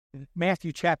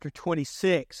Matthew chapter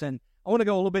 26. And I want to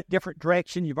go a little bit different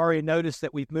direction. You've already noticed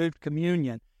that we've moved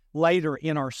communion later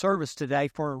in our service today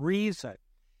for a reason.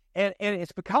 And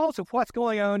it's because of what's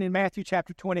going on in Matthew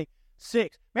chapter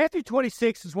 26. Matthew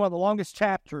 26 is one of the longest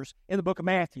chapters in the book of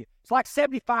Matthew. It's like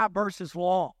 75 verses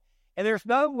long. And there's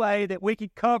no way that we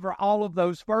could cover all of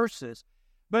those verses.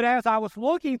 But as I was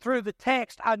looking through the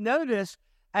text, I noticed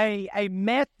a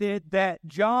method that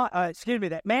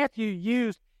Matthew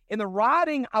used in the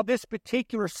writing of this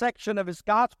particular section of his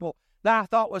gospel that I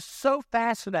thought was so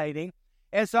fascinating.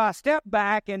 As I stepped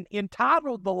back and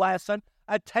entitled the lesson,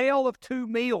 A Tale of Two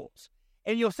Meals.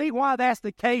 And you'll see why that's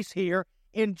the case here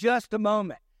in just a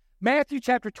moment. Matthew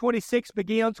chapter 26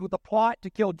 begins with a plot to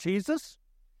kill Jesus.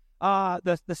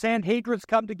 The Sanhedrins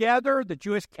come together, the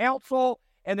Jewish council,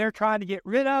 and they're trying to get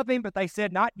rid of him, but they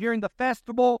said not during the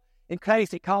festival in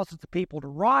case it causes the people to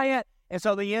riot. And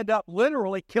so they end up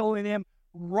literally killing him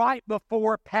right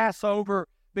before Passover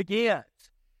begins.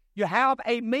 You have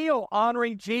a meal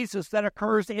honoring Jesus that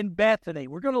occurs in Bethany.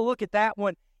 We're going to look at that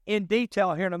one in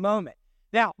detail here in a moment.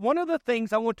 Now, one of the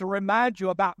things I want to remind you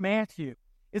about Matthew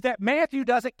is that Matthew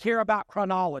doesn't care about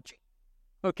chronology,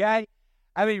 okay?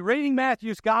 I mean, reading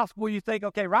Matthew's gospel, you think,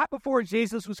 okay, right before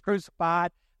Jesus was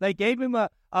crucified, they gave him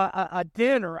a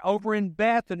dinner over in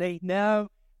Bethany. No,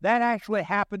 that actually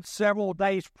happened several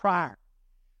days prior.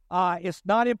 It's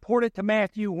not important to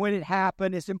Matthew when it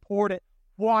happened. It's important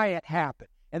why it happened.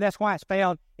 And that's why it's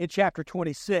found in chapter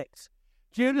 26.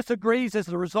 Judas agrees as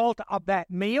a result of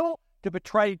that meal to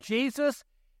betray Jesus.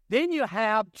 Then you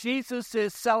have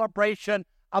Jesus' celebration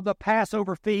of the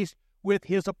Passover feast with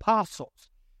his apostles.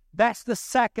 That's the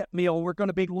second meal we're going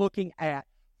to be looking at,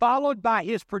 followed by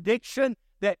his prediction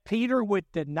that Peter would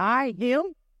deny him.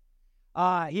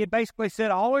 He had basically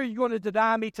said, all are you going to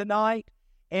deny me tonight?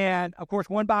 And, of course,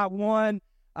 one by one,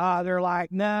 they're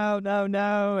like, no.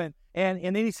 And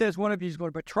then he says, one of you is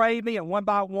going to betray me. And one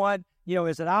by one,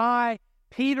 is it I?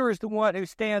 Peter is the one who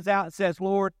stands out and says,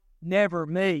 Lord, never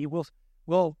me.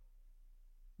 We'll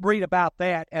read about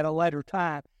that at a later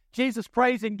time. Jesus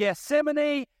prays in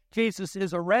Gethsemane. Jesus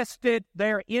is arrested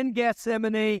there in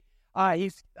Gethsemane.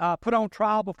 He's put on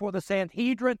trial before the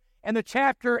Sanhedrin. And the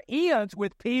chapter ends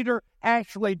with Peter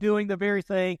actually doing the very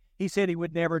thing he said he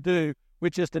would never do,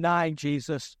 which is denying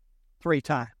Jesus 3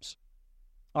 times.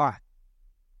 All right.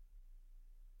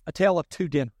 A tale of 2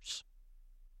 dinners.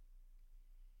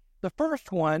 The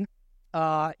first one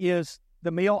is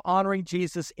the meal honoring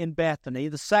Jesus in Bethany.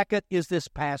 The second is this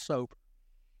Passover.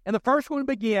 And the first one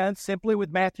begins simply with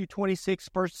Matthew 26,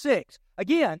 verse 6.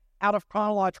 Again, out of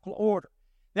chronological order.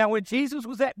 Now, when Jesus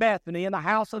was at Bethany in the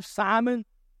house of Simon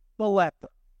the leper.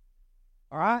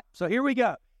 All right? So here we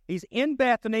go. He's in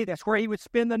Bethany. That's where he would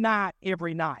spend the night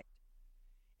every night.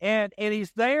 And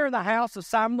he's there in the house of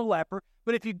Simon the leper.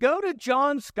 But if you go to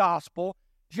John's gospel,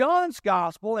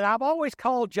 and I've always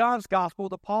called John's gospel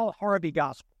the Paul Harvey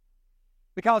gospel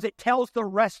because it tells the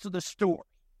rest of the story.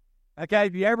 Okay,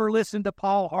 if you ever listened to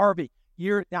Paul Harvey,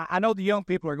 now I know the young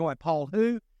people are going, Paul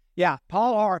who? Yeah,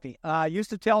 Paul Harvey used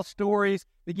to tell stories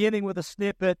beginning with a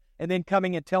snippet and then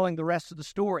coming and telling the rest of the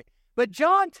story. But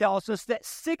John tells us that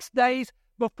 6 days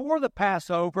before the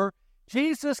Passover,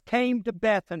 Jesus came to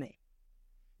Bethany.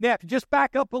 Now, if you just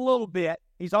back up a little bit,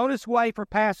 he's on his way for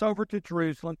Passover to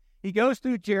Jerusalem. He goes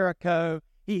through Jericho.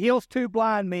 He heals 2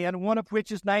 blind men, one of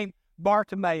which is named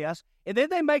Bartimaeus. And then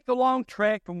they make the long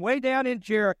trek from way down in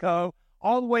Jericho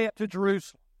all the way up to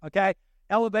Jerusalem, okay?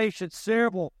 Elevation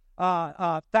several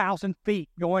 1,000 feet,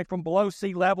 going from below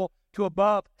sea level to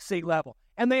above sea level.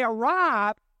 And they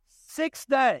arrive 6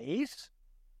 days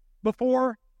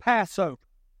before Passover.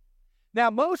 Now,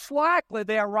 most likely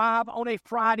they arrive on a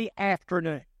Friday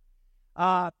afternoon.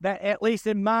 That, at least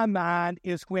in my mind,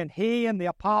 is when he and the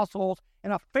apostles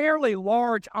and a fairly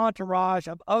large entourage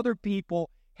of other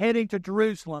people heading to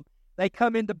Jerusalem, they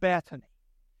come into Bethany.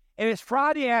 And it's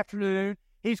Friday afternoon.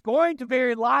 He's going to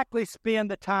very likely spend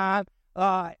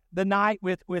the night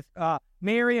with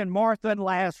Mary and Martha and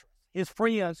Lazarus, his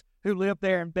friends who live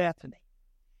there in Bethany.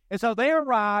 And so they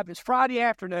arrive. It's Friday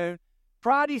afternoon.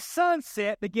 Friday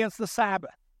sunset begins the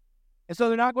Sabbath. And so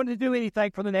they're not going to do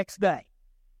anything for the next day.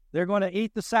 They're going to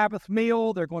eat the Sabbath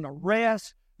meal. They're going to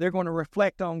rest. They're going to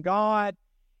reflect on God.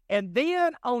 And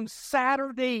then on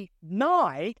Saturday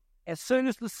night, as soon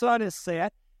as the sun is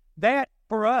set, that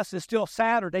for us is still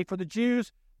Saturday. For the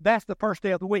Jews, that's the first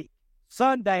day of the week.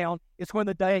 Sundown is when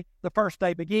the first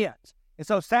day begins. And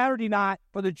so Saturday night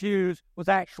for the Jews was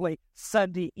actually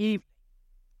Sunday evening.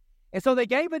 And so they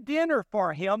gave a dinner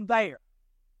for him there.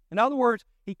 In other words,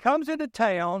 he comes into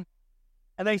town,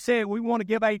 and they said, we want to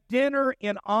give a dinner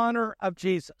in honor of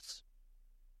Jesus.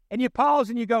 And you pause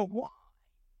and you go, why?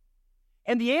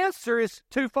 And the answer is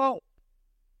twofold.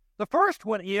 The first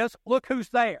one is, look who's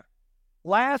there.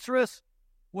 Lazarus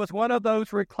was one of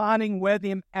those reclining with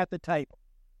him at the table.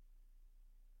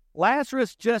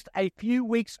 Lazarus, just a few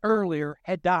weeks earlier,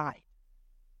 had died.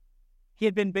 He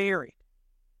had been buried.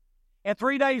 And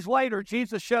 3 days later,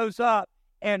 Jesus shows up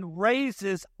and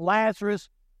raises Lazarus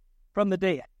from the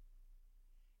dead.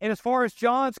 And as far as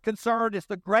John's concerned, it's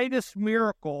the greatest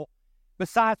miracle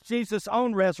besides Jesus'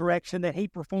 own resurrection that he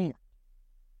performed.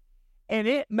 And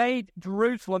it made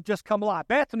Jerusalem just come alive.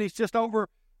 Bethany's just over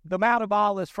the Mount of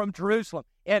Olives from Jerusalem.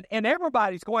 And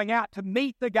everybody's going out to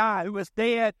meet the guy who was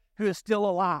dead, who is still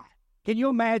alive. Can you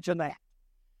imagine that?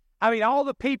 I mean, all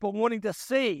the people wanting to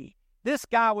see this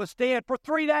guy was dead for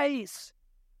 3 days.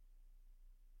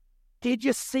 Did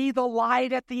you see the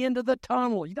light at the end of the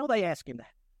tunnel? You know, they ask him that.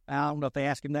 I don't know if they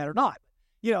ask him that or not.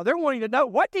 You know, they're wanting to know,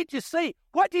 what did you see?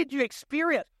 What did you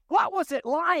experience? What was it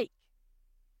like?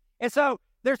 And so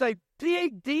there's a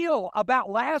big deal about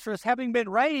Lazarus having been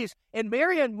raised, and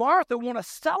Mary and Martha want to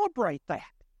celebrate that.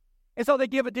 And so they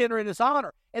give a dinner in his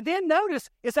honor. And then notice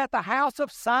it's at the house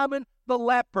of Simon the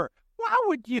leper. Why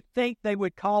would you think they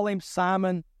would call him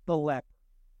Simon the leper?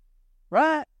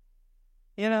 Right?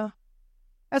 You know,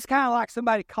 that's kind of like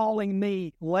somebody calling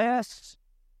me Les,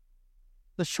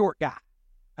 the short guy.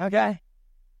 Okay?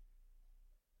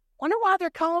 Wonder why they're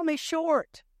calling me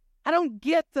short. I don't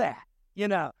get that, you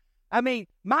know. I mean,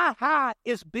 my height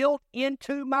is built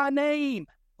into my name,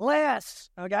 Les,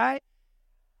 okay?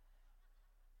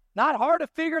 Not hard to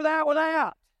figure that one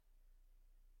out.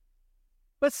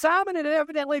 But Simon had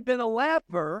evidently been a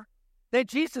leper that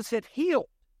Jesus had healed.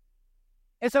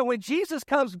 And so when Jesus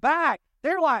comes back,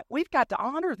 they're like, we've got to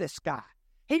honor this guy.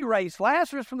 He raised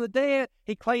Lazarus from the dead.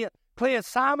 He cleansed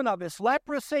Simon of his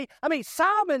leprosy. I mean,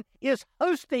 Simon is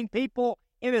hosting people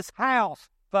in his house,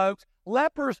 folks.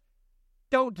 Lepers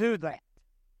don't do that.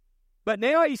 But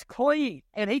now he's clean,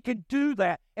 and he can do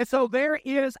that. And so there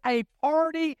is a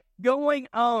party going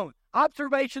on.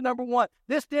 Observation number one,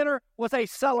 this dinner was a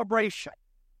celebration.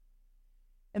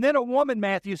 And then a woman,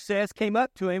 Matthew says, came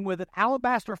up to him with an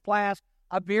alabaster flask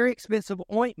of very expensive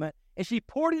ointment, and she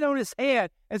poured it on his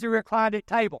head as he reclined at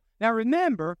table. Now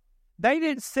remember, they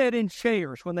didn't sit in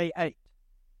chairs when they ate.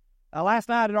 Last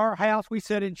night at our house, we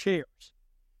sat in chairs.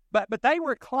 But they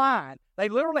reclined. They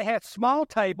literally had small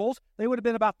tables. They would have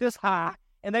been about this high,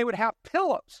 and they would have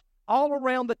pillows all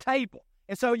around the table.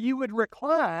 And so you would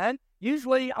recline,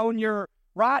 usually on your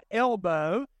right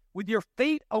elbow, with your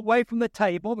feet away from the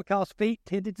table, because feet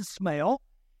tended to smell.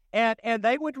 And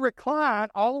they would recline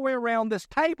all the way around this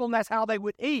table, and that's how they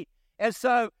would eat. And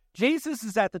so Jesus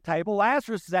is at the table,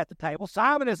 Lazarus is at the table,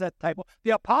 Simon is at the table,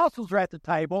 the apostles are at the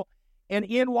table, and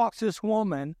in walks this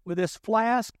woman with this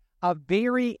flask of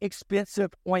very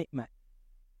expensive ointment.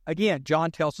 Again,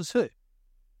 John tells us who.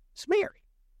 It's Mary.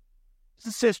 It's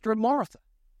the sister of Martha.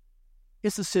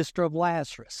 It's the sister of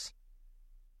Lazarus.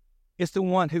 It's the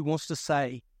one who wants to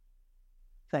say,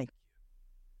 thank you.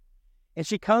 And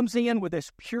she comes in with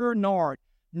this pure nard.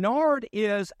 Nard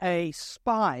is a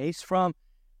spice from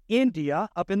India,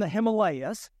 up in the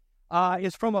Himalayas.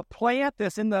 It's from a plant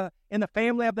that's in the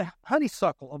family of the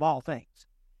honeysuckle, of all things.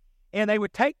 And they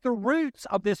would take the roots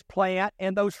of this plant,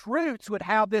 and those roots would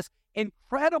have this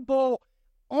incredible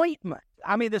ointment.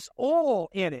 I mean, this oil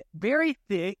in it, very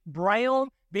thick,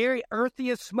 brown, very earthy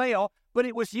in smell, but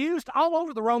it was used all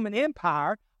over the Roman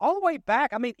Empire, all the way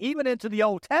back, I mean, even into the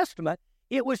Old Testament,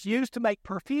 it was used to make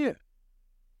perfume.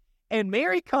 And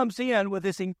Mary comes in with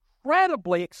this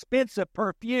incredibly expensive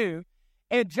perfume,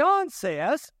 and John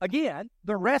says, again,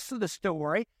 the rest of the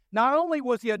story, not only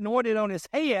was he anointed on his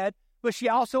head, but she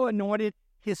also anointed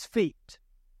his feet.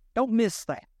 Don't miss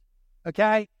that,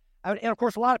 okay? And of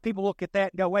course, a lot of people look at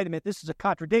that and go, wait a minute, this is a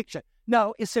contradiction.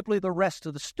 No, it's simply the rest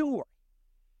of the story.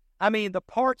 I mean, the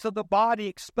parts of the body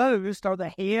exposed are the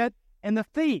head and the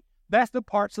feet. That's the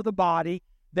parts of the body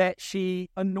that she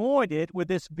anointed with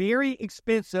this very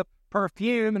expensive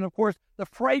perfume. And of course, the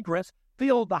fragrance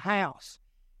filled the house.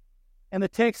 And the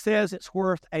text says it's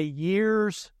worth a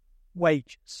year's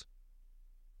wages.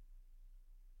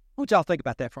 I want y'all to think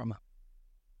about that for a moment.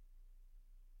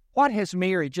 What has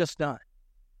Mary just done?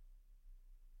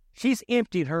 She's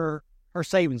emptied her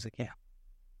savings account.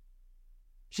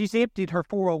 She's emptied her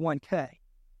 401k.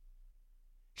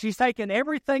 She's taken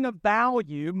everything of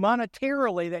value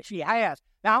monetarily that she has.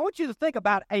 Now, I want you to think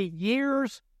about a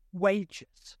year's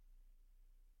wages.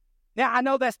 Now, I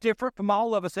know that's different from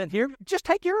all of us in here. Just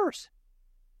take yours.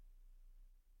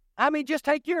 I mean, just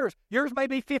take yours. Yours may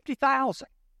be $50,000.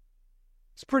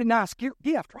 It's a pretty nice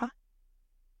gift, right?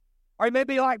 Or it may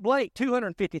be like Blake,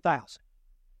 $250,000.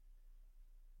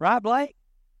 Right, Blake?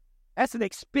 That's an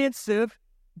expensive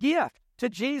gift to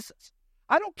Jesus.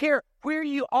 I don't care where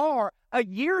you are, a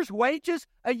year's wages,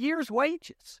 a year's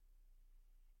wages.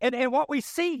 And what we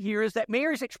see here is that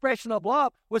Mary's expression of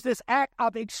love was this act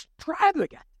of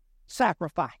extravagant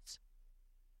sacrifice.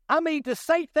 I mean, to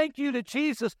say thank you to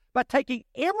Jesus by taking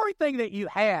everything that you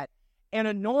had and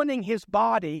anointing his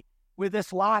body with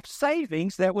this life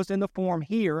savings that was in the form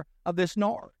here of this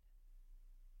nard.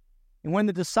 And when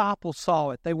the disciples saw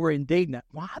it, they were indignant.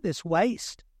 Why this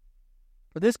waste?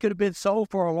 For this could have been sold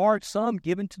for a large sum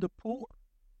given to the poor.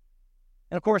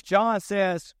 And of course, John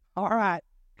says, all right,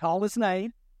 call his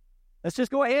name. Let's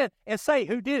just go ahead and say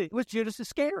who did it. It was Judas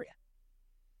Iscariot.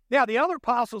 Now, the other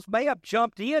apostles may have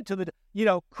jumped into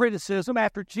the, criticism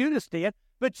after Judas did,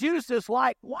 but Judas is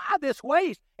like, why this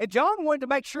waste? And John wanted to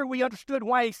make sure we understood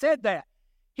why he said that.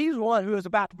 He's the one who was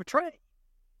about to betray.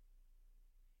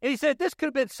 And he said this could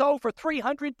have been sold for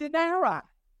 300 denarii.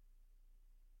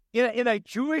 In a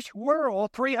Jewish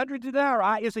world, 300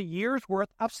 denarii is a year's worth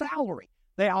of salary.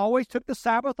 They always took the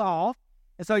Sabbath off,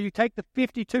 and so you take the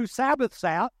 52 Sabbaths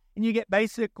out, and you get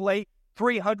basically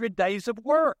 300 days of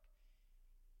work.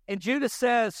 And Judas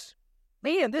says,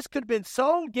 man, this could have been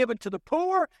sold, given to the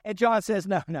poor. And John says,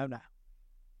 no.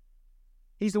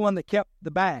 He's the one that kept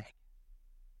the bag.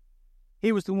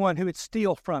 He was the one who would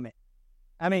steal from it.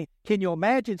 I mean, can you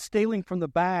imagine stealing from the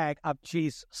bag of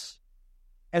Jesus?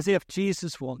 As if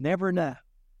Jesus will never know.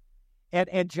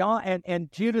 And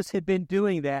Judas had been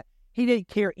doing that. He didn't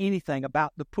care anything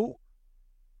about the poor.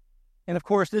 And of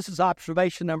course, this is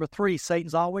observation number 3.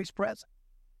 Satan's always present.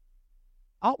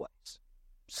 Always.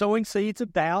 Sowing seeds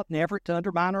of doubt and effort to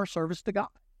undermine our service to God.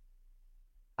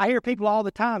 I hear people all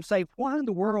the time say, why in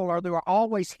the world are there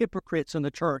always hypocrites in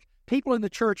the church? People in the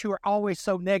church who are always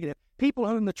so negative. People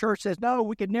who in the church says, no,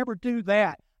 we could never do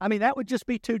that. I mean, that would just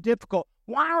be too difficult.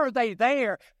 Why are they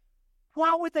there?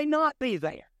 Why would they not be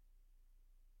there?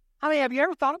 I mean, have you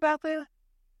ever thought about that?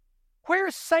 Where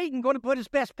is Satan going to put his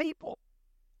best people?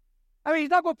 I mean, he's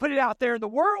not going to put it out there in the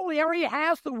world. He already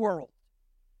has the world.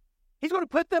 He's going to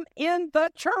put them in the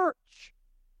church.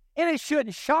 And it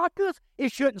shouldn't shock us.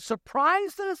 It shouldn't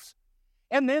surprise us.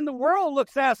 And then the world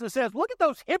looks at us and says, look at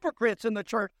those hypocrites in the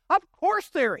church. Of course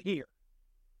they're here.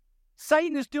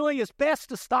 Satan is doing his best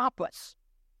to stop us.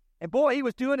 And boy, he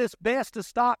was doing his best to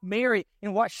stop Mary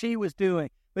in what she was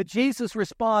doing. But Jesus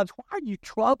responds, why are you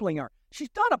troubling her? She's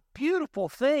done a beautiful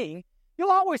thing. You'll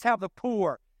always have the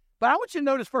poor. But I want you to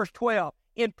notice verse 12.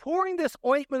 In pouring this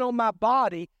ointment on my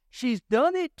body, she's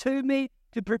done it to me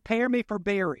to prepare me for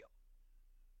burial.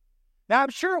 Now, I'm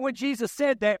sure when Jesus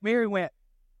said that, Mary went,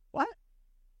 what?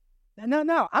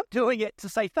 No, I'm doing it to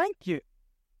say thank you.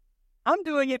 I'm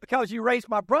doing it because you raised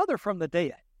my brother from the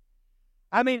dead.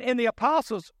 I mean, and the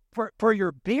apostles, for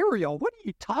your burial, what are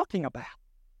you talking about?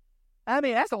 I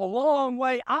mean, that's a long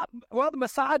way up. Well, the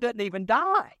Messiah doesn't even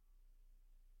die.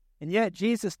 And yet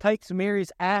Jesus takes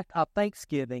Mary's act of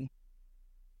thanksgiving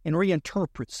and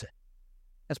reinterprets it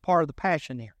as part of the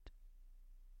Passion narrative.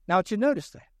 Now, did you notice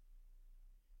that?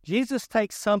 Jesus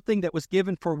takes something that was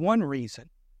given for one reason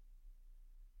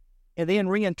and then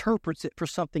reinterprets it for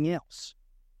something else.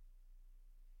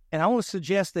 And I want to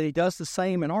suggest that he does the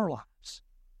same in our lives.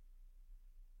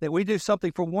 That we do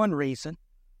something for one reason,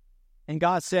 and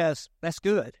God says, that's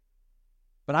good,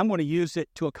 but I'm going to use it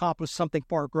to accomplish something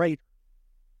far greater.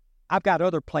 I've got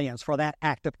other plans for that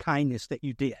act of kindness that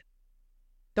you did.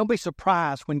 Don't be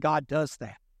surprised when God does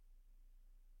that.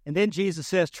 And then Jesus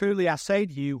says, truly I say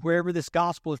to you, wherever this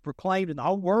gospel is proclaimed in the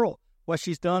whole world, what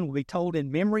she's done will be told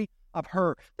in memory of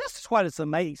her. This is what is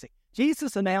amazing.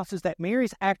 Jesus announces that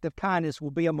Mary's act of kindness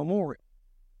will be a memorial.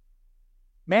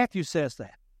 Matthew says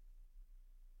that.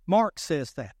 Mark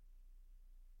says that.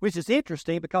 Which is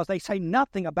interesting because they say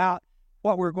nothing about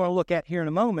what we're going to look at here in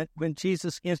a moment when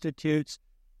Jesus institutes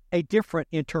a different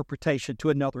interpretation to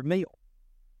another meal.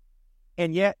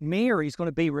 And yet Mary is going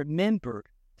to be remembered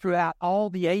throughout all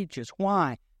the ages.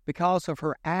 Why? Because of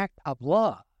her act of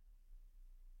love.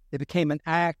 It became an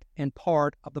act and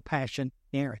part of the Passion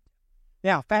narrative.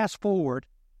 Now, fast forward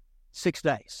 6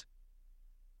 days.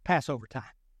 Passover time.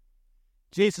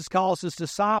 Jesus calls his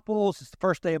disciples. It's the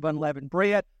first day of unleavened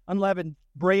bread. Unleavened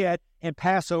bread and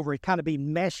Passover had kind of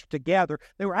been meshed together.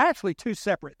 They were actually 2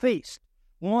 separate feasts.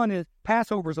 One is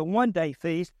Passover is a 1-day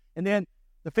feast, and then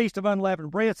the Feast of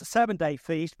Unleavened Bread is a 7-day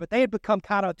feast, but they had become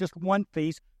kind of just one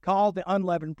feast called the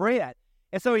Unleavened Bread.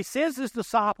 And so he sends his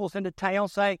disciples into town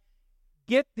saying,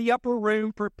 get the upper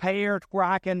room prepared where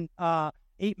I can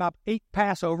eat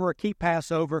Passover or keep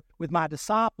Passover with my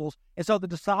disciples. And so the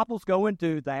disciples go and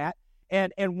do that.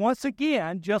 And once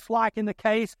again, just like in the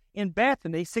case in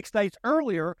Bethany 6 days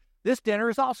earlier, This dinner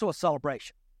is also a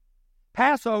celebration.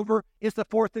 Passover is the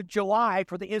 4th of July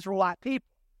for the Israelite people.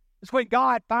 It's when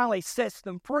God finally sets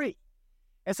them free.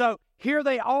 And so here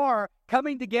they are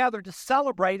coming together to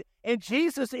celebrate it, and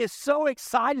Jesus is so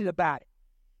excited about it.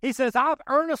 He says, I've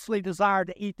earnestly desired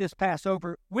to eat this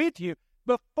Passover with you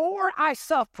before I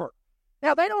suffer.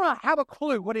 Now, they don't have a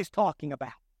clue what he's talking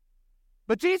about.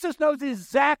 But Jesus knows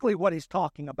exactly what he's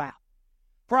talking about.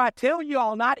 For I tell you,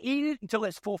 I'll not eat it until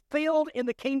it's fulfilled in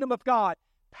the kingdom of God.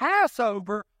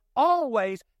 Passover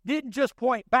always didn't just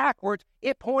point backwards.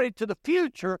 It pointed to the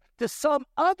future, to some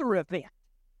other event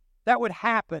that would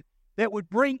happen, that would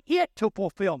bring it to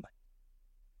fulfillment.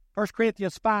 1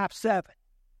 Corinthians 5:7.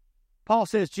 Paul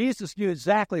says Jesus knew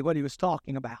exactly what he was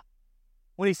talking about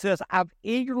when he says, I've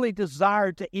eagerly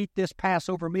desired to eat this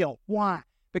Passover meal. Why?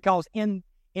 Because in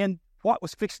what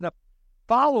was fixing to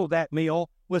follow that meal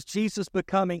was Jesus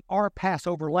becoming our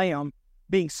Passover lamb,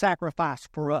 being sacrificed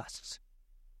for us.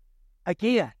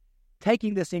 Again,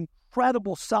 taking this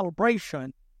incredible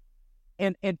celebration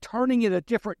and turning it a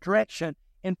different direction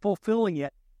and fulfilling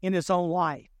it in his own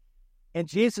life. And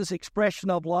Jesus' expression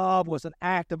of love was an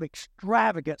act of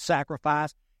extravagant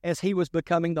sacrifice as he was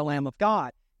becoming the Lamb of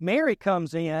God. Mary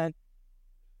comes in,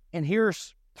 and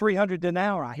here's 300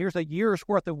 denarii. Here's a year's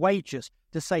worth of wages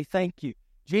to say thank you.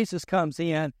 Jesus comes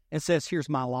in and says, here's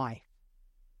my life.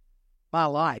 My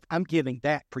life. I'm giving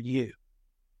that for you.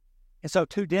 And so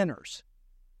 2 dinners,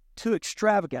 2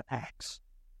 extravagant acts.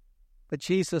 But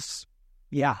Jesus,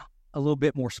 a little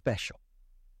bit more special.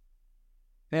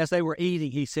 And as they were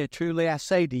eating, he said, truly I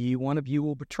say to you, one of you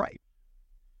will betray me.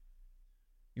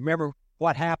 You remember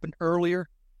what happened earlier?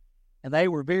 And they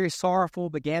were very sorrowful,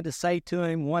 began to say to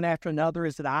him one after another,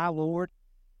 is it I, Lord?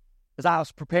 As I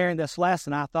was preparing this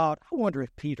lesson, I thought, I wonder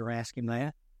if Peter asked him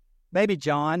that. Maybe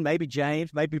John, maybe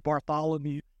James, maybe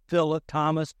Bartholomew, Philip,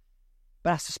 Thomas.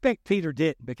 But I suspect Peter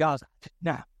didn't, because,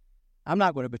 no, I'm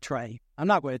not going to betray him. I'm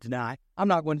not going to deny him. I'm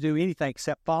not going to do anything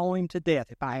except follow him to death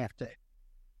if I have to.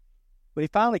 But he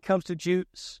finally comes to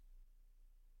Judas,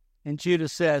 and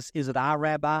Judas says, is it I,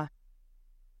 Rabbi?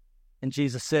 And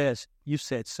Jesus says, you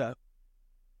said so.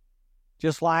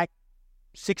 Just like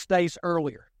 6 days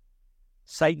earlier,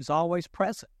 Satan's always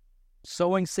present,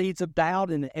 sowing seeds of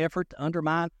doubt in an effort to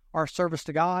undermine our service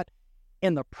to God.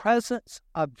 In the presence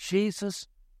of Jesus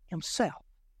himself,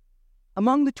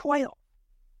 among the 12.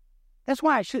 That's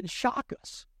why it shouldn't shock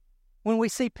us when we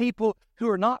see people who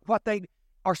are not what they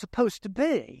are supposed to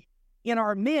be in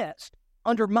our midst,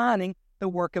 undermining the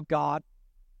work of God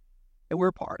that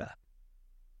we're part of.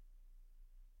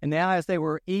 And now as they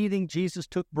were eating, Jesus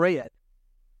took bread.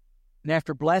 And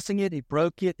after blessing it, he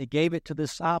broke it, he gave it to the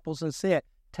disciples and said,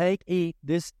 take, eat,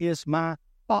 this is my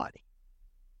body.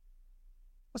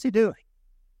 What's he doing?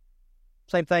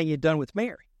 Same thing he'd done with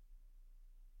Mary.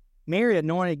 Mary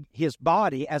anointed his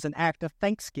body as an act of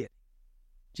thanksgiving.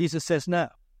 Jesus says, no.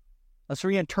 Let's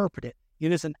reinterpret it.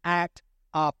 It is an act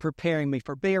of preparing me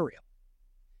for burial.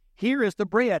 Here is the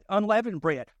bread, unleavened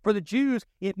bread. For the Jews,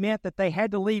 it meant that they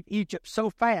had to leave Egypt so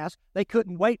fast, they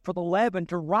couldn't wait for the leaven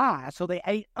to rise, so they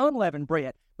ate unleavened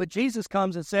bread. But Jesus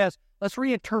comes and says, let's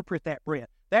reinterpret that bread.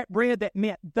 That bread that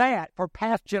meant that for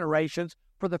past generations,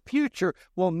 for the future,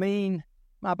 will mean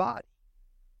my body.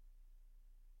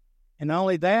 And not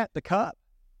only that, the cup.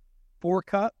 4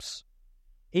 cups,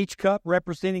 each cup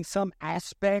representing some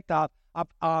aspect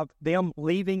of them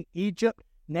leaving Egypt.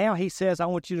 Now he says, I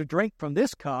want you to drink from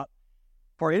this cup,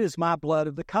 for it is my blood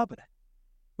of the covenant,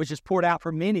 which is poured out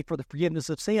for many for the forgiveness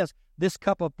of sins. This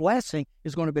cup of blessing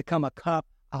is going to become a cup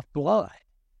of blood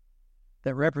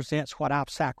that represents what I've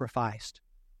sacrificed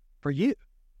for you.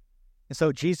 And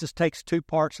so Jesus takes 2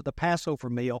 parts of the Passover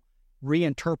meal,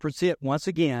 reinterprets it once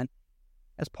again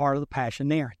as part of the Passion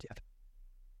narrative.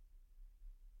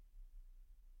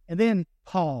 And then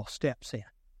Paul steps in.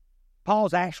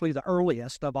 Paul's actually the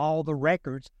earliest of all the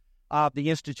records of the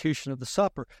institution of the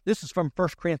supper. This is from 1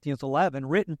 Corinthians 11,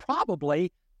 written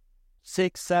probably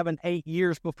 6, 7, 8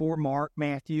 years before Mark,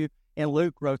 Matthew, and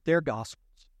Luke wrote their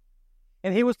Gospels.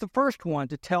 And he was the first one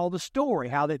to tell the story,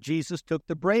 how that Jesus took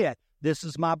the bread. This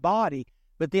is my body.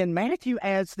 But then Paul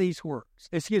adds these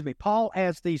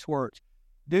words.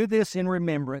 Do this in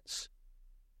remembrance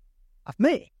of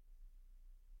me.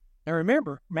 Now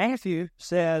remember, Matthew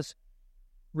says,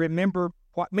 remember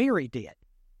what Mary did.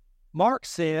 Mark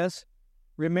says,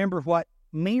 remember what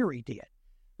Mary did.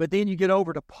 But then you get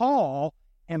over to Paul,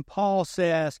 and Paul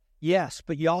says, yes,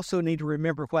 but you also need to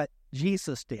remember what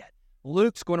Jesus did.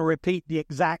 Luke's going to repeat the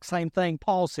exact same thing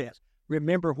Paul says.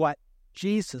 Remember what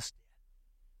Jesus did.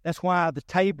 That's why the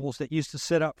tables that used to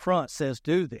sit up front says,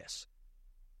 do this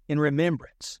in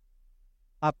remembrance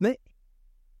of me.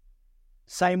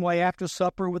 Same way after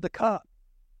supper with the cup.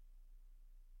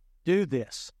 Do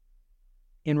this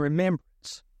in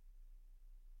remembrance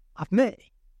of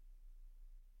me.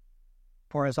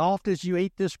 For as often as you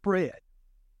eat this bread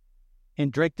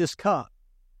and drink this cup,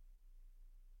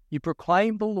 you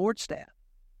proclaim the Lord's death.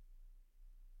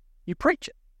 You preach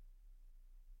it.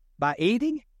 By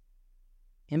eating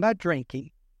and by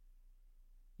drinking,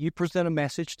 you present a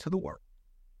message to the world.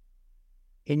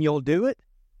 And you'll do it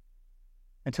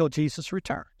until Jesus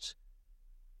returns.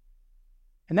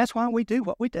 And that's why we do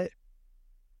what we do.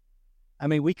 I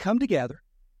mean, we come together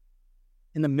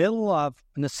in the middle of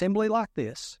an assembly like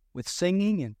this with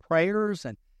singing and prayers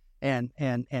and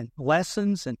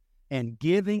lessons and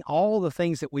giving, all the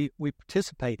things that we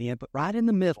participate in, but right in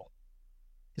the middle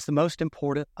is the most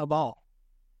important of all.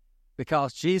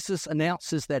 Because Jesus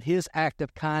announces that his act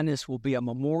of kindness will be a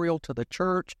memorial to the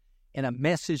church and a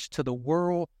message to the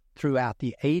world throughout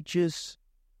the ages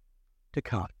to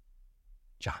come.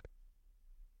 John.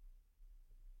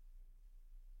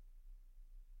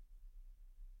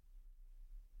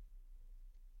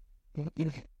 If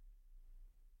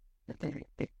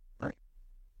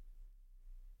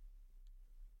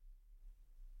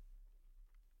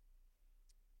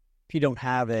you don't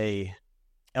have a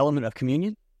element of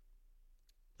communion,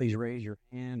 please raise your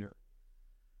hand or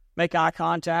make eye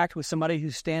contact with somebody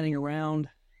who's standing around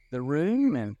the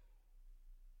room, and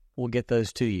we'll get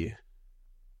those to you.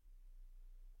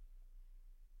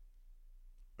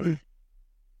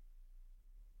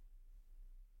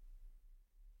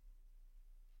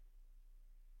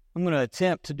 I'm going to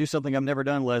attempt to do something I've never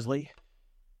done, Leslie.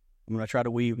 I'm going to try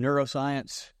to weave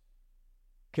neuroscience,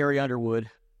 Carrie Underwood,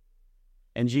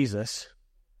 and Jesus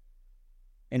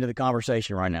into the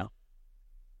conversation right now.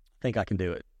 I think I can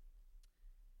do it.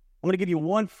 I'm going to give you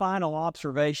one final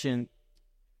observation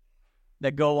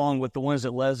that go along with the ones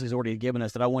that Leslie's already given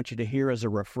us that I want you to hear as a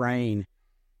refrain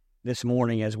this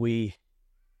morning as we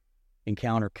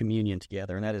encounter communion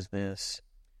together, and that is this.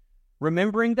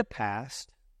 Remembering the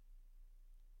past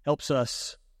helps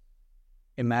us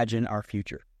imagine our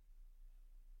future.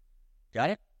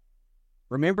 Got it?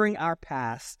 Remembering our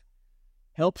past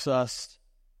helps us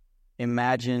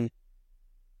imagine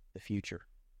the future.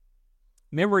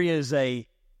 Memory is a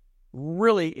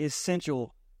really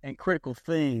essential and critical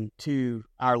thing to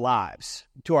our lives,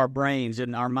 to our brains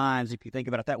and our minds, if you think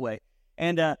about it that way.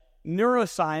 And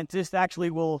neuroscientists actually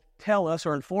will tell us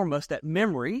or inform us that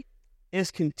memory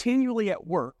is continually at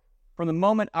work from the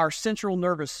moment our central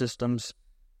nervous systems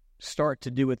start to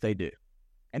do what they do.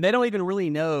 And they don't even really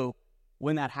know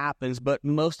when that happens, but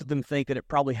most of them think that it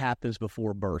probably happens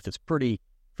before birth. It's pretty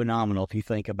phenomenal if you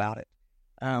think about it.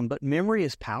 But memory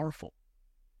is powerful.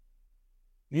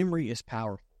 Memory is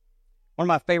powerful. One of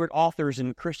my favorite authors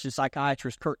and Christian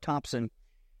psychiatrist, Kurt Thompson,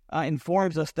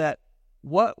 informs us that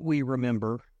what we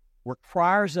remember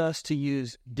requires us to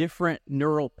use different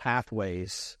neural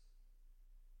pathways.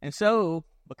 And so,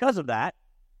 because of that,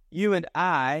 you and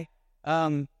I,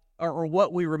 or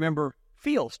what we remember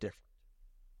feels different.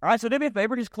 All right, so do me a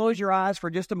favor, just close your eyes for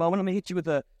just a moment. Let me hit you with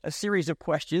a series of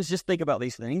questions. Just think about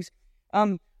these things.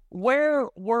 Where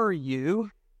were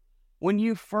you when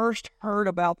you first heard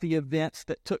about the events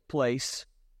that took place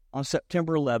on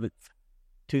September 11th,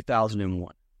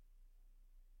 2001?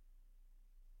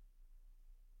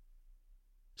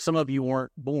 Some of you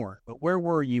weren't born, but where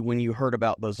were you when you heard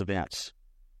about those events?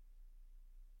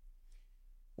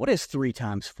 What is 3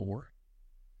 times 4?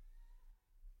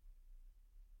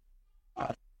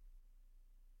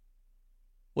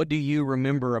 What do you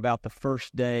remember about the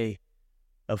first day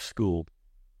of school?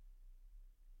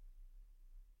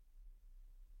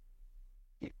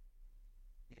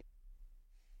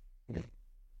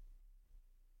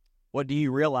 What do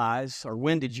you realize, or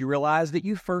when did you realize that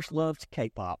you first loved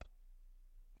K-pop?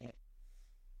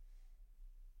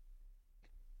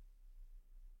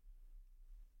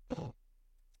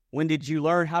 When did you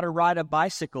learn how to ride a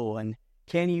bicycle, and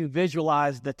can you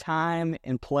visualize the time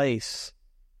and place?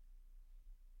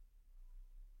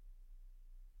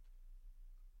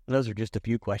 Those are just a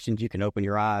few questions. You can open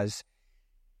your eyes.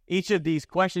 Each of these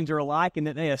questions are alike in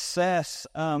that they assess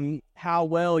how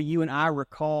well you and I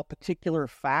recall particular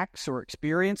facts or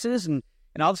experiences. And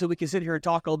obviously we can sit here and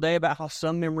talk all day about how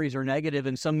some memories are negative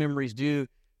and some memories do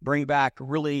bring back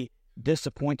really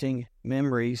disappointing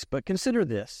memories. But consider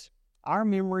this. Our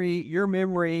memory, your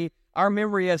memory, our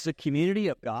memory as a community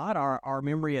of God, our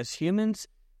memory as humans,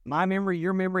 my memory,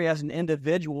 your memory as an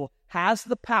individual has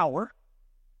the power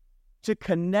to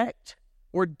connect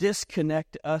or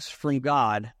disconnect us from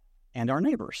God and our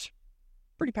neighbors.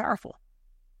 Pretty powerful.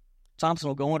 Thompson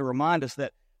will go on to remind us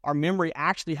that our memory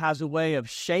actually has a way of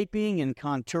shaping and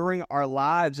contouring our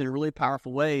lives in really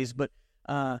powerful ways. But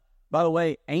by the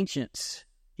way, ancients,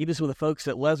 even some of the folks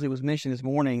that Leslie was mentioning this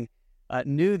morning,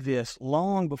 knew this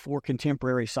long before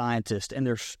contemporary scientists, and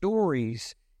their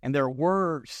stories and their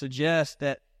words suggest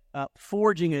that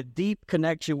forging a deep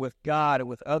connection with God and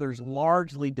with others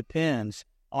largely depends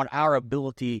on our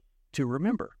ability to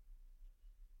remember.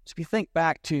 So if you think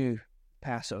back to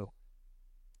Passover,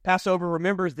 Passover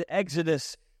remembers the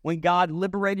Exodus when God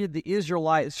liberated the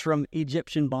Israelites from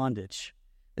Egyptian bondage.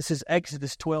 This is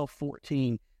Exodus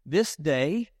 12:14. This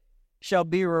day shall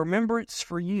be a remembrance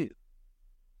for you.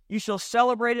 You shall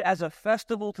celebrate it as a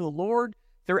festival to the Lord.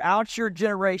 Throughout your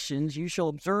generations, you shall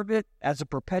observe it as a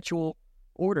perpetual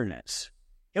ordinance.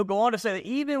 He'll go on to say that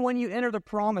even when you enter the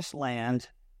promised land,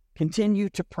 continue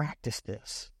to practice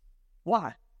this.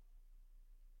 Why?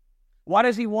 Why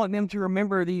does he want them to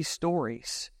remember these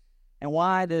stories? And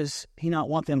why does he not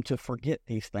want them to forget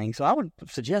these things? So I would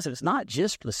suggest that it's not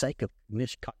just for the sake of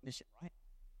cognition, right?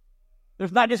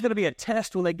 There's not just going to be a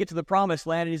test when they get to the promised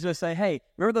land and he's going to say, hey,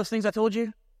 remember those things I told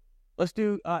you? Let's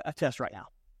do a test right now.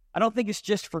 I don't think it's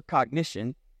just for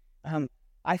cognition.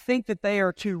 I think that they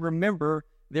are to remember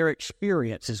their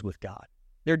experiences with God,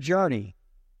 their journey.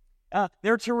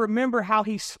 They're to remember how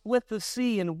he split the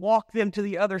sea and walked them to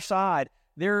the other side.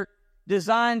 They're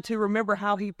designed to remember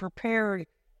how he prepared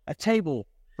a table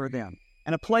for them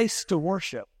and a place to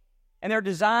worship. And they're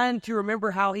designed to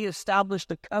remember how he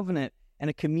established a covenant and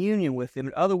a communion with them.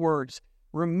 In other words,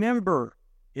 remember,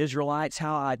 Israelites,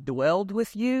 how I dwelled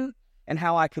with you and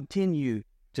how I continue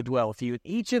to dwell with you.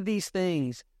 Each of these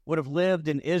things would have lived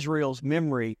in Israel's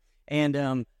memory.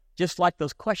 And just like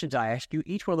those questions I asked you,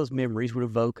 each one of those memories would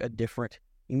evoke a different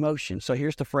emotion. So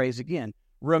here's the phrase again.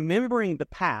 Remembering the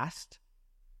past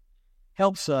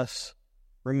helps us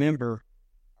remember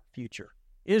our future.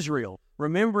 Israel,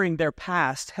 remembering their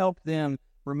past helped them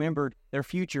remember their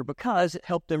future because it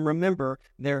helped them remember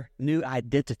their new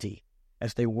identity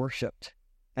as they worshiped,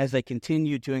 as they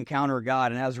continued to encounter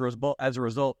God. And as a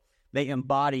result, they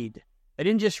embodied. They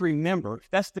didn't just remember.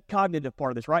 That's the cognitive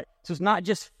part of this, right? So it's not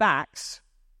just facts.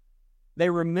 They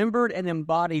remembered and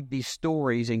embodied these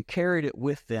stories and carried it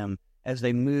with them as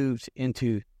they moved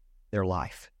into their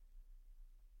life.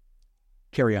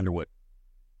 Carrie Underwood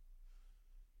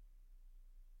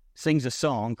sings a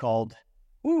song called,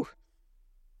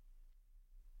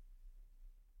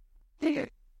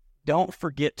 Don't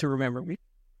Forget to Remember Me.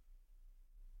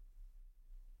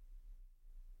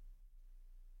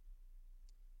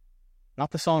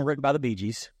 Not the song written by the Bee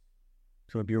Gees.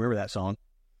 So if you remember that song.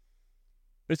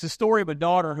 But it's the story of a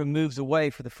daughter who moves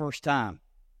away for the first time.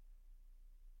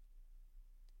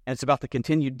 And it's about the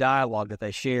continued dialogue that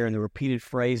they share and the repeated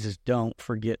phrases, don't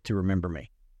forget to remember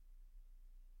me.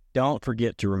 Don't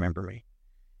forget to remember me.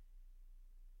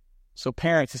 So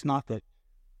parents, it's not that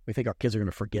we think our kids are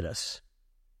going to forget us,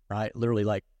 right? Literally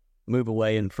like move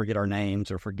away and forget our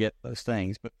names or forget those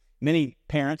things. But many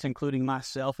parents, including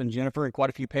myself and Jennifer and quite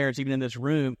a few parents even in this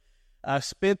room,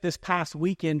 spent this past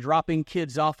weekend dropping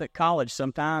kids off at college,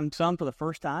 some for the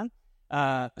first time,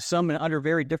 some under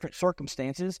very different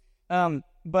circumstances.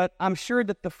 But I'm sure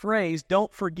that the phrase,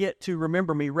 don't forget to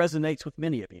remember me, resonates with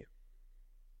many of you.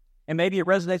 And maybe it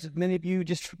resonates with many of you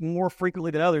just more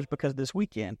frequently than others because of this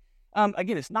weekend.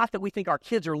 Again, it's not that we think our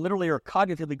kids are literally or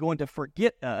cognitively going to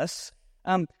forget us,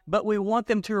 but we want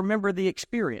them to remember the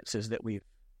experiences that we've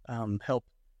helped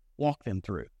walk them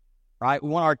through, right? We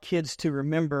want our kids to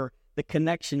remember the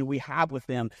connection we have with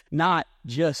them, not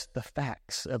just the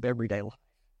facts of everyday life.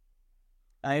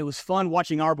 It was fun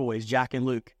watching our boys, Jack and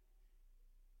Luke,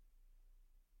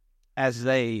 as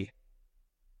they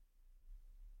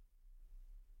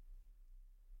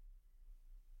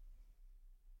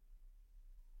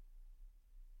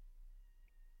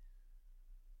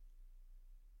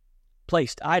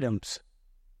placed items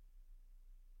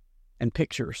and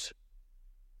pictures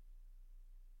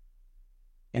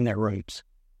in their rooms.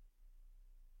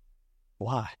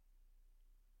 Why?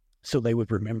 So they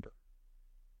would remember.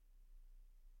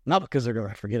 Not because they're going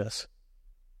to forget us,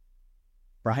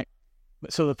 right?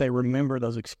 But so that they remember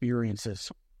those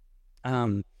experiences.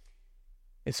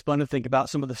 It's fun to think about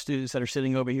some of the students that are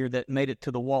sitting over here that made it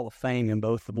to the Wall of Fame in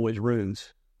both the boys'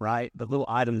 rooms, right? The little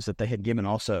items that they had given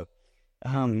also.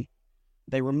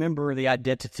 They remember the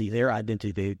identity,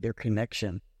 their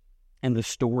connection, and the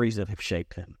stories that have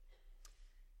shaped them.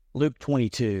 Luke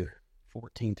 22,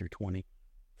 14 through 20.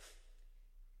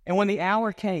 And when the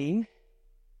hour came,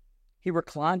 he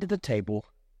reclined at the table,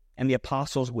 and the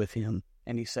apostles with him,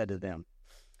 and he said to them,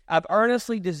 I've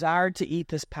earnestly desired to eat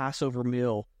this Passover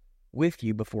meal with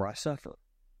you before I suffer.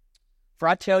 For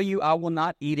I tell you, I will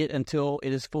not eat it until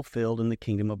it is fulfilled in the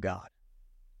kingdom of God."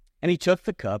 And he took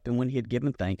the cup, and when he had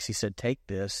given thanks, he said, "Take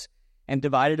this and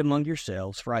divide it among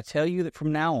yourselves. For I tell you that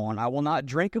from now on I will not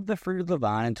drink of the fruit of the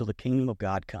vine until the kingdom of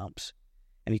God comes."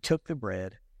 And he took the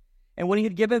bread, and when he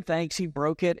had given thanks, he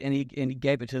broke it, and he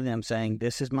gave it to them, saying,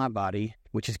 "This is my body,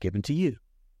 which is given to you.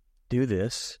 Do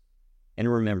this in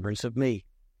remembrance of me."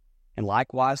 And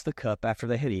likewise the cup after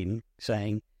they had eaten,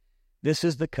 saying, "This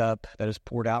is the cup that is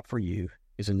poured out for you,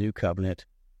 is a new covenant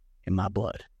in my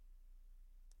blood."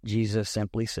 Jesus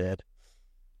simply said,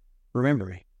 "Remember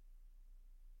me."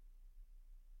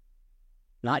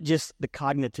 Not just the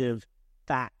cognitive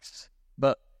facts,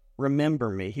 but remember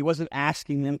me. He wasn't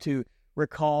asking them to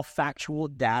recall factual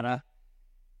data.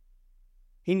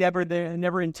 He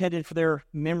never intended for their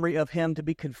memory of him to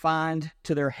be confined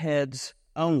to their heads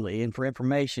only and for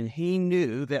information. He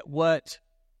knew that what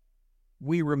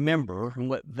we remember and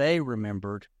what they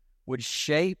remembered would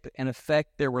shape and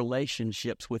affect their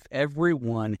relationships with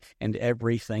everyone and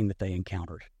everything that they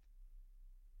encountered.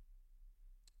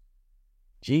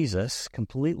 Jesus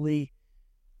completely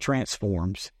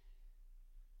transforms,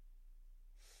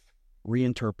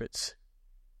 reinterprets,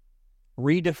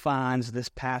 redefines this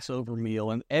Passover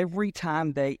meal. And every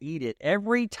time they eat it,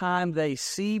 every time they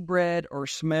see bread or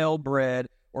smell bread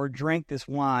or drink this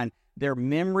wine, their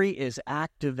memory is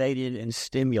activated and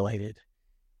stimulated.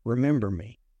 Remember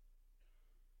me.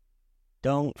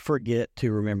 Don't forget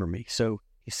to remember me. So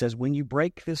he says, when you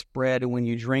break this bread and when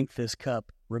you drink this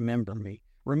cup, remember me.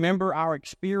 Remember our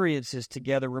experiences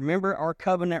together. Remember our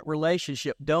covenant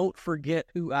relationship. Don't forget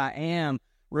who I am.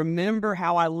 Remember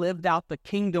how I lived out the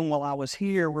kingdom while I was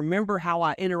here. Remember how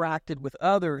I interacted with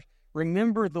others.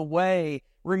 Remember the way.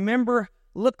 Remember,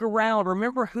 look around.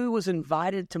 Remember who was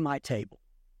invited to my table.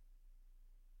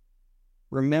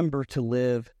 Remember to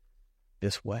live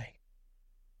this way.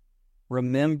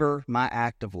 Remember my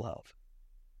act of love.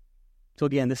 So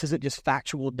again, this isn't just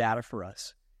factual data for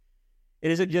us.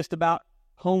 It isn't just about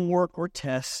homework or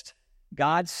test.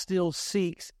 God still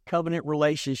seeks covenant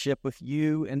relationship with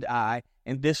you and I,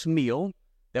 and this meal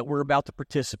that we're about to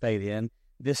participate in,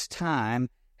 this time,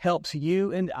 helps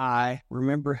you and I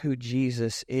remember who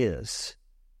Jesus is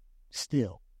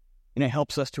still. And it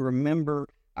helps us to remember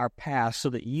our past so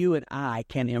that you and I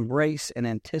can embrace and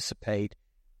anticipate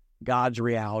God's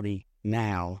reality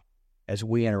now as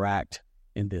we interact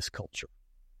in this culture.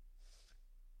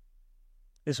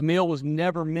 This meal was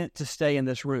never meant to stay in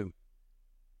this room.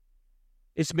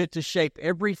 It's meant to shape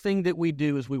everything that we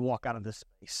do as we walk out of this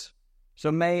space.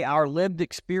 So may our lived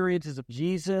experiences of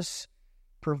Jesus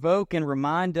provoke and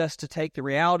remind us to take the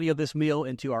reality of this meal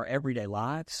into our everyday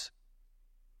lives.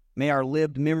 May our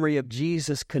lived memory of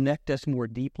Jesus connect us more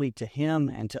deeply to him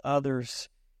and to others.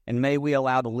 And may we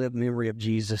allow the lived memory of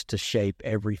Jesus to shape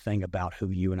everything about who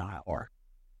you and I are.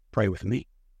 Pray with me.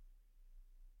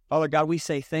 Father God, we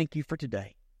say thank you for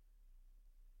today.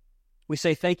 We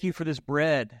say thank you for this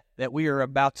bread that we are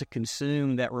about to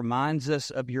consume that reminds us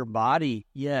of your body.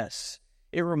 Yes,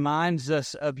 it reminds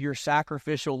us of your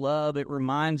sacrificial love. It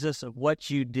reminds us of what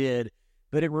you did,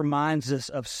 but it reminds us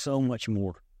of so much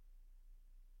more.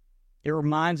 It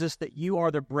reminds us that you are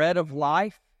the bread of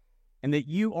life and that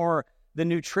you are the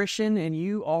nutrition and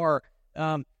you are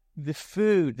the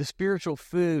food, the spiritual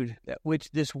food that which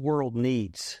this world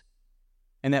needs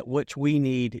and that which we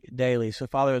need daily. So,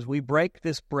 Father, as we break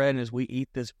this bread and as we eat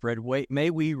this bread,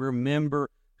 may we remember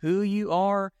who you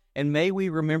are and may we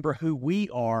remember who we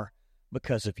are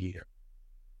because of you.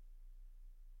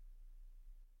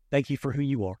 Thank you for who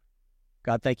you are.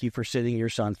 God, thank you for sending your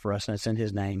Son for us, and it's in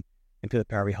his name and through the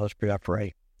power of your Holy Spirit I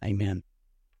pray. Amen.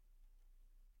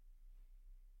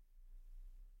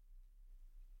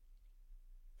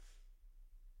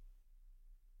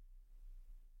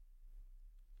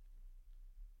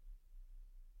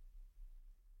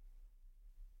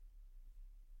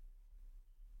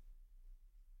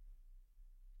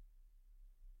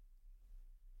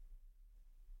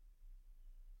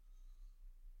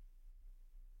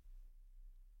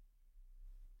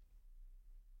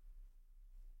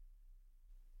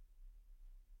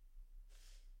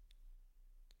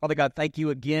 Father God, thank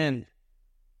you again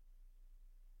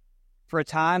for a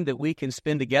time that we can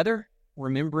spend together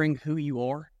remembering who you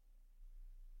are.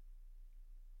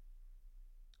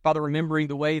 Father, remembering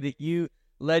the way that you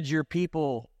led your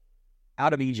people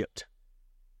out of Egypt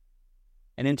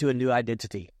and into a new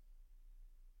identity.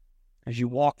 As you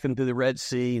walked them through the Red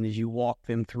Sea and as you walked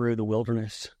them through the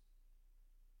wilderness.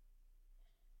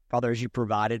 Father, as you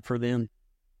provided for them,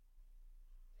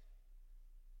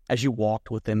 as you walked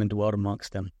with them and dwelt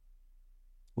amongst them,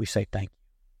 we say thank you.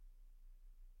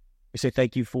 We say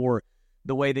thank you for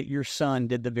the way that your Son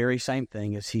did the very same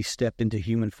thing as he stepped into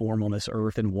human form on this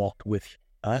earth and walked with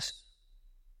us.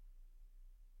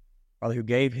 Father, who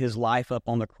gave his life up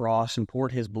on the cross and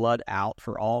poured his blood out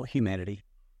for all humanity.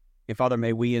 And Father,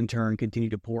 may we in turn continue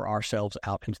to pour ourselves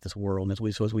out into this world. And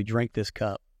as we drink this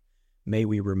cup, may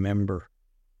we remember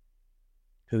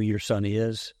who your Son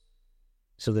is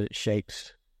so that it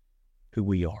shapes who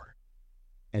we are.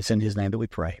 And it's in his name that we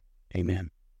pray. Amen.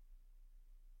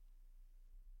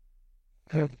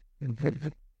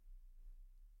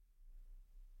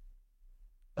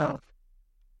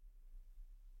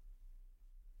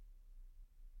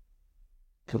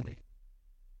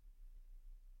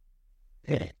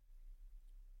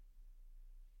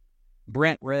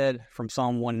 Brent read from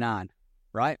Psalm 1:9,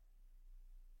 right?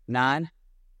 9,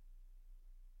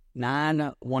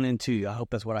 1 and 2. I hope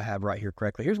that's what I have right here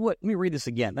correctly. Let me read this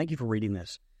again. Thank you for reading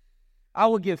this. I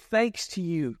will give thanks to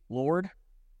you, Lord,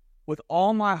 with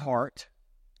all my heart.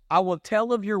 I will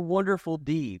tell of your wonderful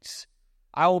deeds.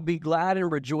 I will be glad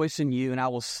and rejoice in you, and I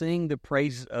will sing the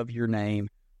praises of your name,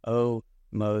 O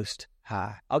Most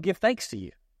High. I'll give thanks to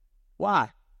you.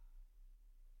 Why?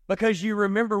 Because you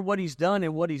remember what he's done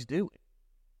and what he's doing.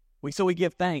 So we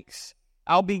give thanks.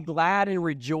 I'll be glad and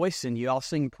rejoice in you. I'll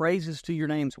sing praises to your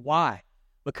names. Why?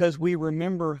 Because we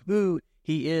remember who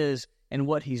he is and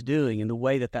what he's doing and the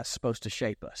way that that's supposed to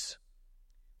shape us.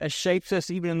 That shapes us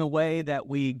even in the way that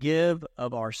we give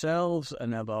of ourselves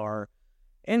and of our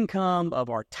income, of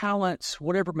our talents,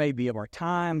 whatever it may be, of our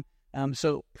time.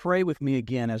 So pray with me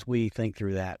again as we think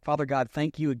through that. Father God,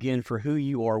 thank you again for who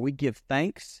you are. We give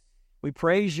thanks. We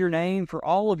praise your name for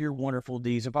all of your wonderful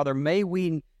deeds. And Father, may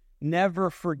we never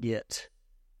forget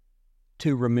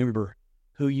to remember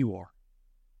who you are.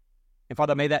 And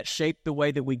Father, may that shape the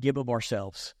way that we give of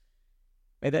ourselves.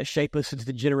 May that shape us into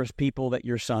the generous people that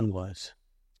your Son was.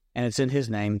 And it's in his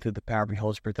name, through the power of the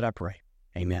Holy Spirit, that I pray.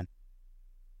 Amen.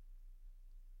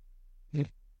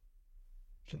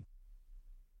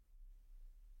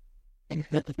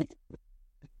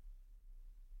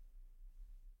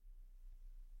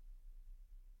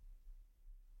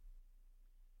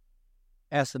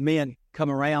 As the men come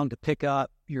around to pick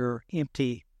up your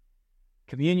empty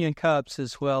communion cups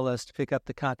as well as to pick up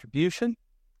the contribution,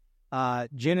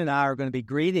 Jen and I are going to be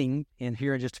greeting in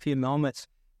here in just a few moments,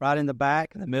 right in the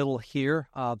back, in the middle here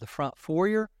of the front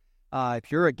foyer.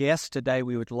 If you're a guest today,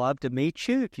 we would love to meet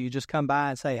you. If you just come by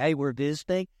and say, hey, we're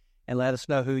visiting, and let us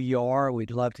know who you are,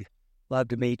 we'd love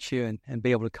to meet you and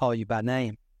be able to call you by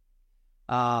name.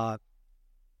 John,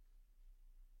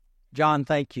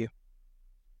 thank you.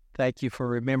 Thank you for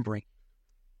remembering.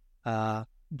 John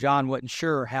wasn't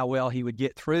sure how well he would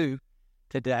get through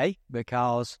today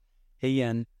because he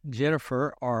and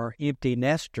Jennifer are empty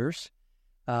nesters,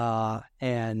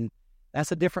 and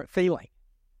that's a different feeling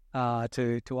but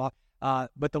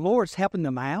the Lord's helping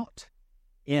them out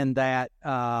in that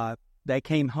they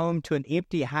came home to an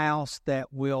empty house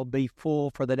that will be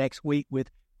full for the next week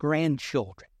with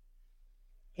grandchildren.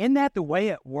 Isn't that the way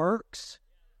it works?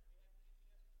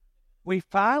 We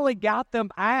finally got them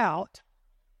out,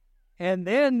 and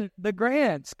then the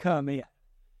grands come in.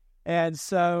 And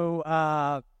so,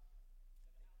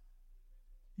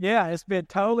 it's been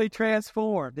totally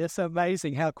transformed. It's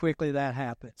amazing how quickly that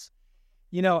happens.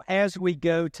 You know, as we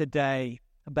go today,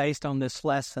 based on this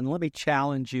lesson, let me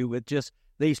challenge you with just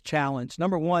these challenges.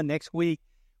 Number one, next week,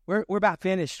 we're about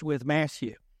finished with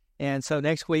Matthew. And so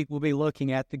next week, we'll be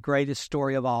looking at the greatest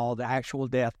story of all, the actual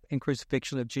death and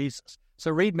crucifixion of Jesus.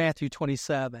 So read Matthew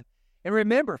 27. And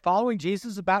remember, following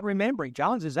Jesus is about remembering.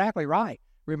 John's exactly right.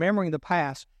 Remembering the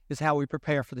past is how we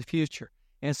prepare for the future.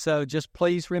 And so just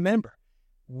please remember,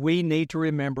 we need to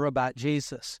remember about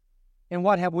Jesus. And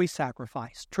what have we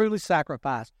sacrificed? Truly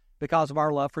sacrificed because of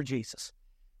our love for Jesus.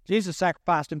 Jesus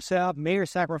sacrificed himself. Mary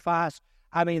sacrificed,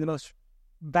 the most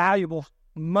valuable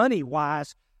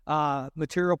money-wise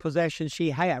material possession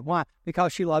she had. Why?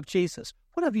 Because she loved Jesus.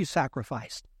 What have you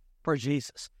sacrificed for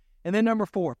Jesus? And then number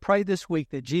 4, pray this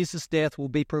week that Jesus' death will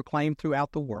be proclaimed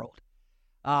throughout the world.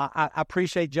 I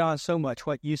appreciate, John, so much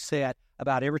what you said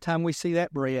about every time we see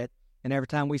that bread and every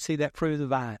time we see that fruit of the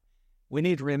vine. We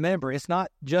need to remember it's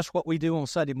not just what we do on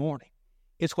Sunday morning.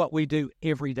 It's what we do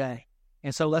every day.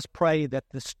 And so let's pray that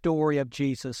the story of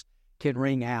Jesus can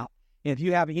ring out. And if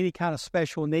you have any kind of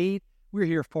special need, we're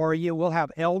here for you. We'll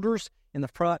have elders in the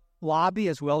front lobby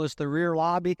as well as the rear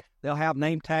lobby. They'll have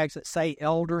name tags that say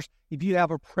elders. If you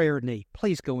have a prayer need,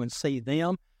 please go and see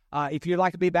them. If you'd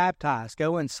like to be baptized,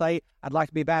 go and say, I'd like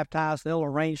to be baptized. They'll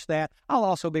arrange that. I'll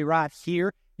also be right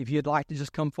here if you'd like to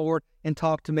just come forward and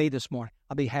talk to me this morning.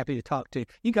 I'll be happy to talk to you.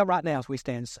 You can come right now as we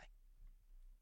stand and sing.